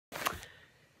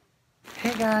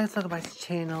Hey guys, welcome back to the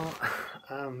channel.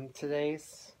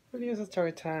 Today's video is a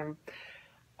story time.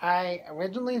 I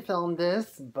originally filmed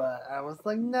this, but I was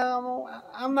like, no,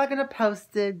 I'm not gonna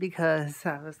post it because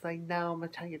I was like, no, I'm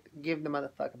gonna try to give the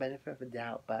motherfucker benefit of the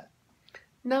doubt, but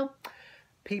no,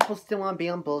 people still want to be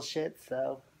on bullshit,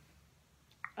 so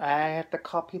I have to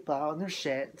call people out on their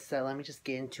shit. So let me just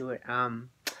get into it.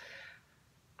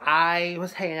 I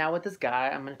was hanging out with this guy.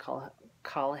 I'm gonna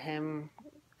call him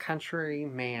Country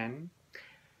Man.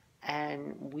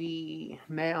 And we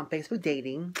met on Facebook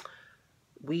dating.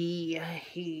 We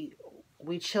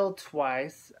chilled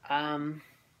twice.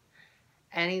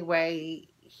 Anyway,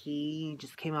 he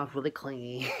just came off really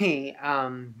clingy. He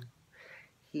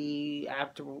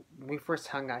after we first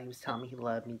hung out, he was telling me he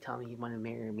loved me, telling me he wanted to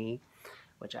marry me,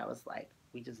 which I was like,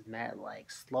 we just met, like,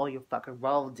 slow your fucking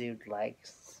roll, dude, like,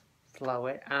 slow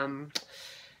it.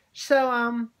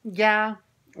 Yeah,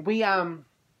 we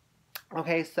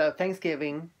okay, so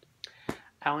Thanksgiving,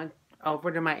 I went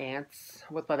over to my aunt's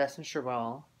with my best friend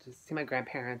Sherelle to see my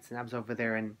grandparents, and I was over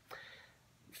there. And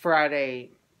Friday,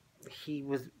 he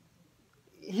was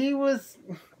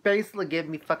basically giving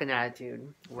me fucking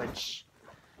attitude, which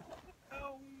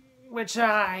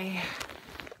I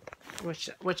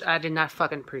did not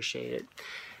fucking appreciate it.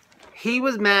 He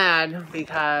was mad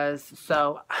because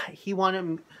he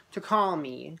wanted to call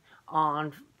me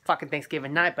on fucking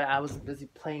Thanksgiving night, but I was busy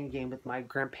playing a game with my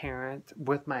grandparents,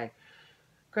 with my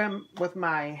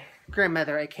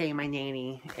grandmother, aka my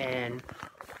nanny, and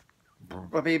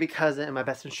my baby cousin, and my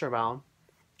best friend Sherelle.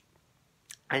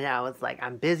 And I was like,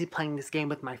 I'm busy playing this game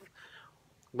with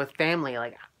family.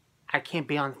 Like, I can't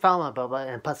be on the phone, blah blah.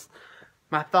 And plus,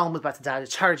 my phone was about to die to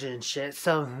charge it and shit.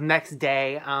 So next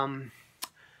day,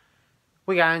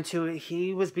 we got into it.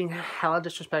 He was being hella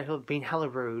disrespectful, being hella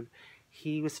rude.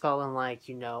 He was feeling like,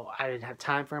 I didn't have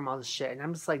time for him, all this shit. And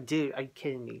I'm just like, dude, are you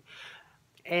kidding me?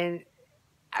 And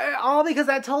all because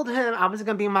I told him I wasn't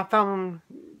going to be on my phone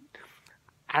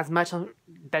as much on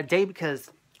that day because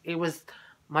it was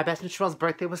my best friend Cheryl's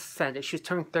birthday was Sunday. She was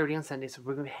turning 30 on Sunday, so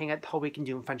we are going to hang out the whole week and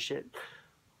doing fun shit,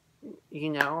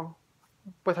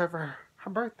 with her for her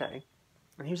birthday.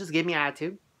 And he was just giving me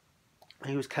attitude.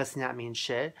 He was cussing at me and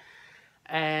shit.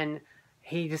 And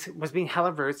he just was being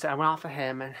hella rude, so I went off of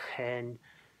him and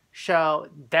so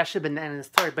that should have been the end of the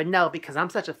story. But no, because I'm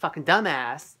such a fucking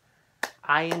dumbass,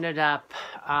 I ended up,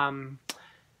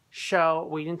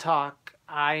 we didn't talk.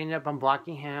 I ended up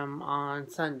unblocking him on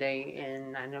Sunday,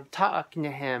 and I ended up talking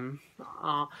to him.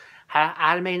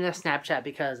 I made a Snapchat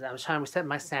because I was trying to reset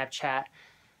my Snapchat,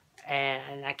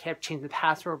 and I kept changing the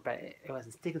password, but it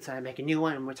wasn't sticking, so I had to make a new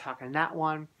one, and we're talking on that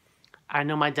one. I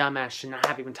know my dumbass should not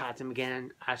have even talked to him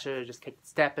again. I should have just kicked a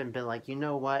step and been like, you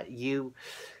know what, you're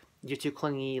too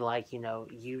clingy, like,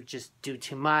 you just do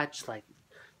too much, like,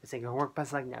 this ain't gonna work. But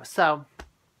it's like, no. So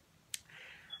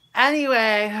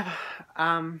anyway,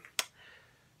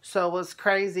 so it was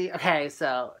crazy. Okay,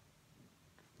 so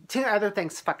two other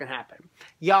things fucking happened.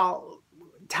 Y'all,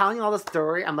 telling all the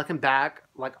story, I'm looking back,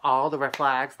 like, all the red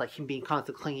flags, like him being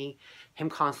constantly clingy, him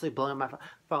constantly blowing my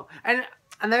phone. And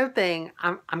another thing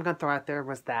I'm gonna throw out there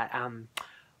was that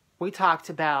we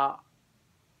talked about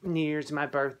New Year's and my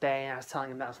birthday, and I was telling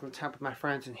him that I was gonna talk with my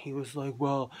friends, and he was like,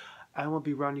 well, I won't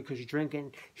be around you because you're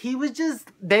drinking. He was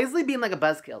just basically being like a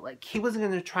buzzkill. Like, he wasn't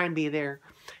going to try and be there,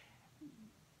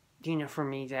 for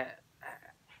me to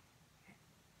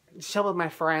chill with my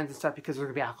friends and stuff because there's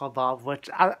going to be alcohol involved, which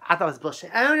I thought was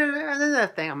bullshit. And another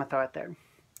thing I'm going to throw out there.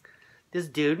 This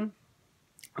dude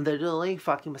literally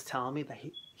fucking was telling me that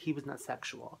he was not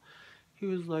sexual. He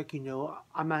was like,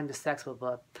 I'm not into sex, blah,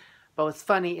 blah. But what's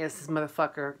funny is this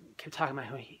motherfucker kept talking about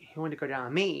how he wanted to go down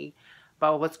on me.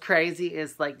 But what's crazy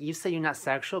is, like, you say you're not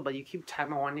sexual, but you keep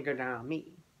talking about wanting to go down on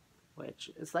me.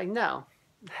 Which is like, no.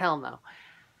 Hell no.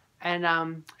 And,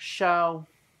 I'm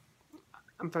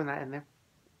throwing that in there.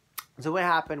 So what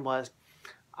happened was,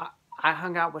 I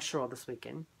hung out with Cheryl this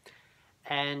weekend.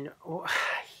 And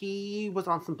he was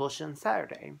on some bullshit on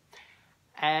Saturday.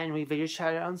 And we video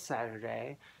chatted on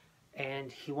Saturday.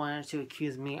 And he wanted to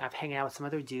accuse me of hanging out with some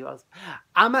other dude.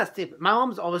 I'm not stupid. My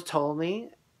mom's always told me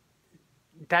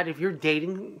that if you're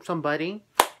dating somebody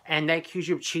and they accuse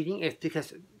you of cheating, it's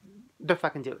because they're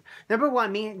fucking dude. Number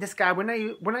one, me and this guy, we're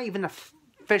not even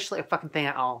officially a fucking thing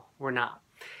at all. We're not.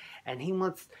 And he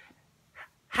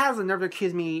has the nerve to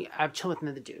accuse me of chilling with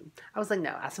another dude. I was like, no.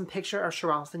 I asked him a picture of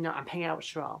Sherelle. I said, no, I'm hanging out with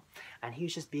Sherelle. And he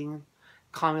was just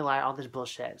calling me like all this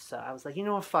bullshit. So I was like, you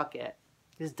know what, fuck it.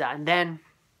 It's done. And then,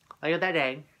 later that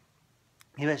day,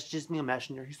 he messaged me a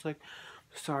messenger. He's like,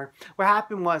 sorry. What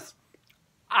happened was,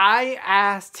 I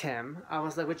asked him, I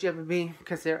was like, would you ever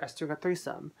consider a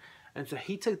threesome? And so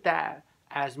he took that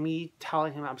as me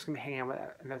telling him I'm just going to hang out with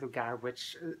another guy,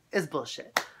 which is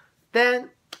bullshit. Then,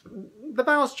 the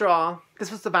final straw,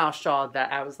 this was the final straw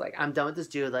that I was like, I'm done with this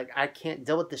dude. Like, I can't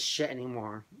deal with this shit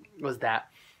anymore. Was that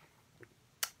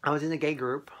I was in a gay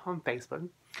group on Facebook,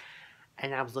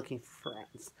 and I was looking for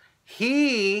friends.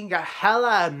 He got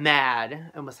hella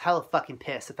mad and was hella fucking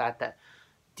pissed the fact that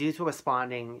dudes were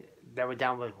responding that were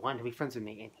down with wanting to be friends with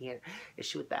me, and he had an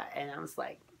issue with that. And I was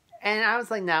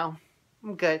like, no,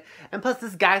 I'm good. And plus,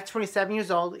 this guy's 27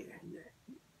 years old,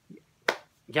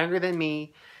 younger than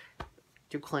me,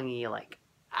 too clingy. Like,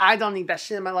 I don't need that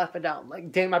shit in my life. I don't.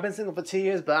 Like, damn, I've been single for 2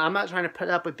 years, but I'm not trying to put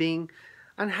up with being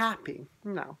unhappy.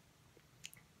 No.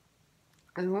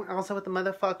 And also with the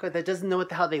motherfucker that doesn't know what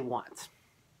the hell they want.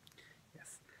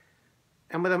 Yes.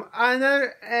 And with him,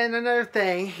 another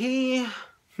thing, he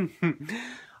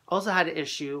also had an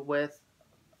issue with,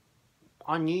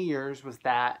 on New Year's, was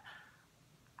that,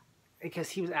 because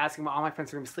he was asking about all my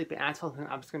friends are going to be sleeping, and I told him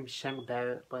I was going to be sharing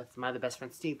bed with my other best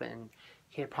friend, Steven, and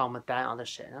he had a problem with that and all this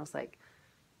shit. And I was like,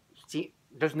 see,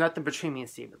 there's nothing between me and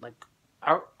Steven. Like,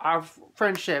 our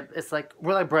friendship is like,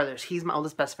 we're like brothers. He's my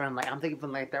oldest best friend. Like, I'm thinking of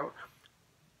him like that.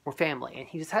 We're family. And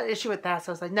he just had an issue with that,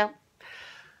 so I was like, no.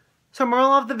 So moral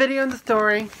of the video and the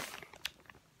story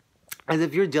is,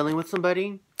 if you're dealing with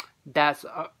somebody that's,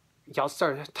 y'all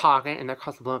start talking and they're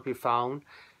constantly blowing up your phone,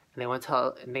 and they want to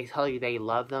tell, and they tell you they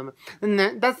love them, and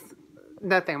that's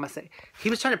that thing I'm gonna say.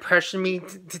 He was trying to pressure me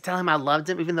to tell him I loved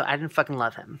him, even though I didn't fucking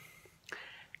love him.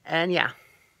 And yeah.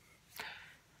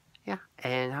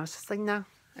 And I was just like, no,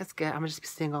 that's good. I'm gonna just be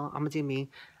single. I'm gonna do me.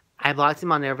 I blocked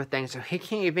him on everything, so he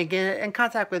can't even get in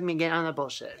contact with me again on the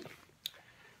bullshit.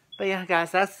 But yeah,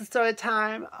 guys, that's the story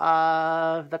time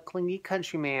of the clingy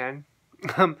countryman.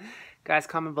 Guys,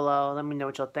 comment below. Let me know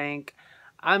what y'all think.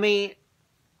 I mean,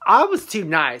 I was too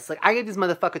nice. Like, I gave this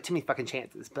motherfucker too many fucking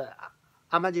chances, but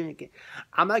I'm not doing it again.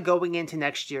 I'm not going into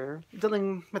next year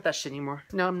dealing with that shit anymore.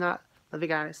 No, I'm not. Love you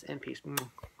guys, and peace.